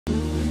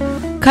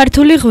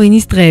ქართული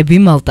ღვინის დღეები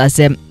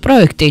მალტაზე.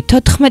 პროექტი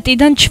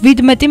 14-დან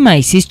 17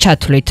 მაისის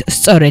ჩათვლით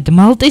სწორედ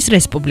მალტის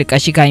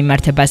რესპუბლიკაში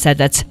გაიმართება,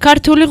 სადაც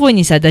ქართული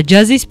ღვინისა და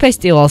ჯაზის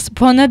ფესტივალს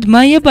ფონად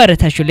მაია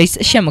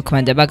ბარათაშვილის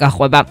შემოქმედება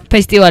გახვება.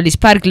 ფესტივალის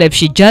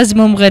ფარგლებში ჯაზ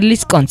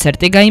მომღერლის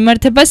კონცერტი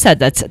გაიმართება,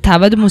 სადაც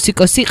თავად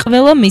მუსიკოსი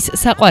ყველა მის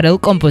საყვარელ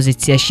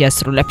კომპოზიციას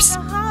შეასრულებს.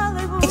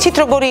 იცით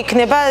როგორი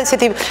იქნება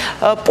ესეთი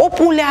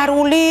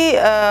პოპულარული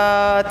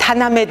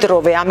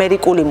თანამედროვე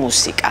ამერიკული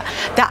მუსიკა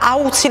და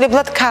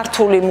აუცილებლად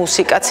ქართული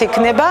მუსიკაც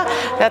იქნება,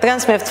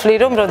 რადგანაც მე ვთვლი,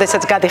 რომ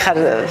როდესაც გადიხარ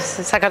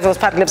საქართველოს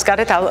ფარგლებს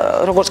გარეთ,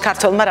 როგორც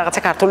ქართველმა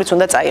რაღაცა ქართულიც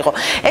უნდა წაიღო.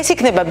 ეს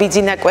იქნება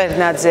ბიძინა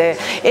კვერნაძე,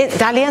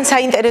 ძალიან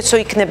საინტერესო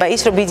იქნება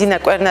ის, რომ ბიძინა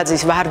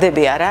კვერნაძის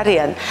ვარდები არ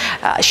არიან,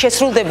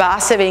 შესრულდება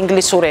ასევე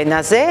ინგლისურ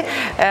ენაზე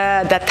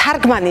და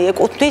თარგმანი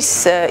ეკუთვნის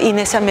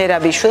ინესა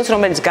მერაბიშვილს,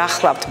 რომელიც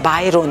გახლავთ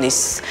ბაირონის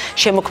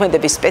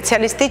შემოქმედების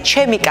სპეციალისტი,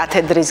 ჩემი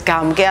კათედრის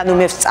გამგე, ანუ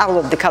მე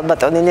ვსწავლობდი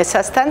ქალბატონ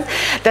ინესასთან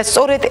და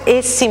სწორედ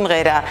ეს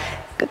სიმღერა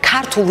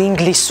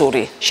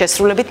ქართულ-ინგლისური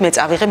შესრულებით მე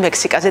წავიღე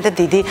მექსიკაზე და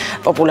დიდი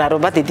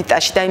პოპულარობა, დიდი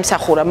ტაში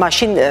დაიმსახურა.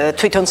 მაშინ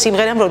თვითონ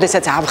სიმღერამ,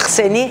 როდესაც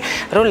ავხსენი,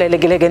 რომ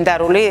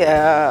ლეგენდარული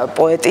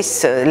პოეტის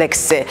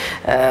ლექსზე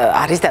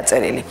არის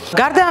დაწერილი.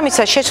 გარდა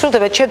ამისა,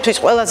 შესრულდება ჩემთვის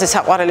ყველაზე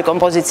საყვარელი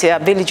კომპოზიცია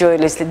ბილი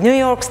ჯოელის New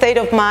York State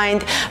of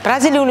Mind,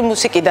 ბრაზილიური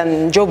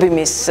მუსიკიდან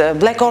ჯობიმის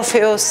Black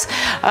Orpheus,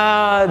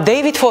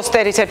 დეივიდ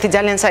ფოსტერის ერთი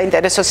ძალიან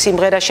საინტერესო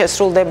სიმღერა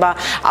შესრულდება,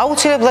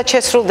 აუცილებლად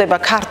შესრულდება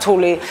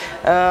ქართული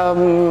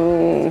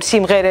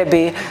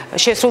სიმღერები,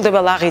 შესრულდება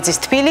ლაღიძის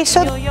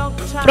თბილისო.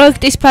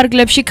 პროექტის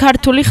ფარგლებში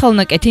ქართული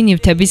ხელნაკეთი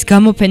ნივთების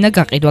გამოფენა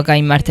გაყიდვა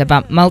გაიმართება.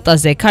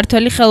 მალტაზე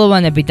ქართველი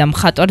ხელოვანები და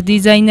მხატვარ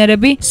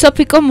დიზაინერები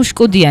სოფიკო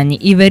მუშკუდიანი,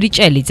 ივერი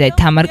ჭელიძე,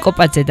 თამარ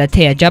კოპაძე და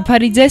თეა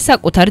ჯაფარიძე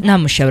საკუთარ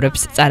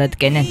ნამუშევრებს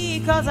წარადგენენ.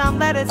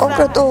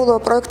 კონკრეტულ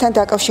პროექტთან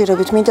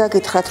დაკავშირებით მინდა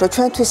გითხრათ, რომ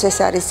ჩვენთვის ეს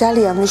არის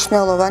ძალიან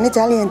მნიშვნელოვანი,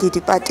 ძალიან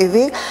დიდი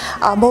პატივი.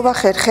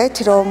 მოვახერხეთ,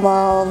 რომ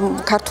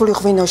ქართული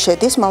ღვინო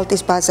შედის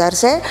მალტის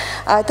ბაზარზე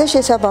და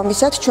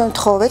შესაბამისად ჩვენ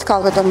ვთხოვეთ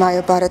ქალბატონ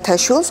მაია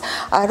ბარათაშვილს,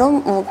 რომ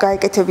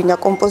გაეკეთებინა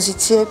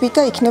კომპოზიციები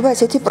და იქნება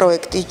ესეთი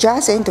პროექტი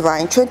Jazz and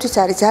Wine. ჩვენთვის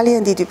არის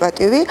ძალიან დიდი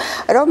პატივი,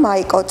 რომ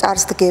მაიკო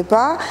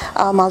წარსდგება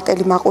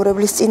მალტელი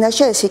მაყურებლის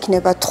წინაშე, ეს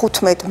იქნება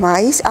 15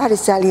 მაისს,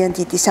 არის ძალიან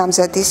დიდი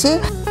სამზადისი.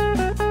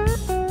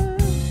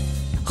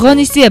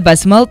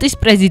 ღონისძიებას მალტის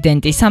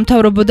პრეზიდენტი,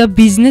 სამთავრობო და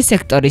ბიზნეს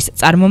სექტორის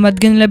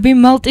წარმომადგენლები,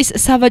 მალტის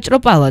სავაჭრო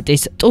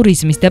პალატის,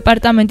 ტურიზმის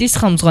დეპარტამენტის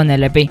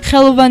ხელმძღვანელები,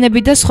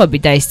 ხელოვანები და სხვები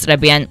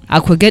დაესწრებიან.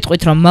 აქვე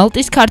გეტყვით, რომ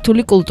მალტის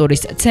ქართული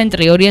კულტურის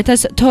ცენტრი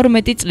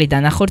 2012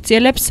 წლიდან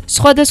ახორციელებს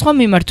სხვადასხვა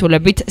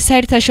მიმართულებით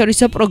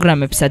საერთაშორისო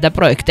პროგრამებსა და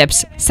პროექტებს.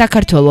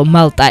 საქართველო,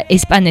 მალტა,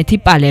 ესპანეთი,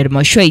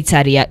 პალერმო,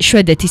 შვეიცარია,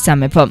 შვედეთის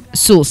სამეფო.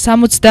 სულ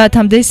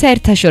 70-მდე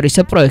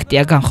საერთაშორისო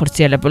პროექტია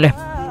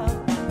განხორციელებული.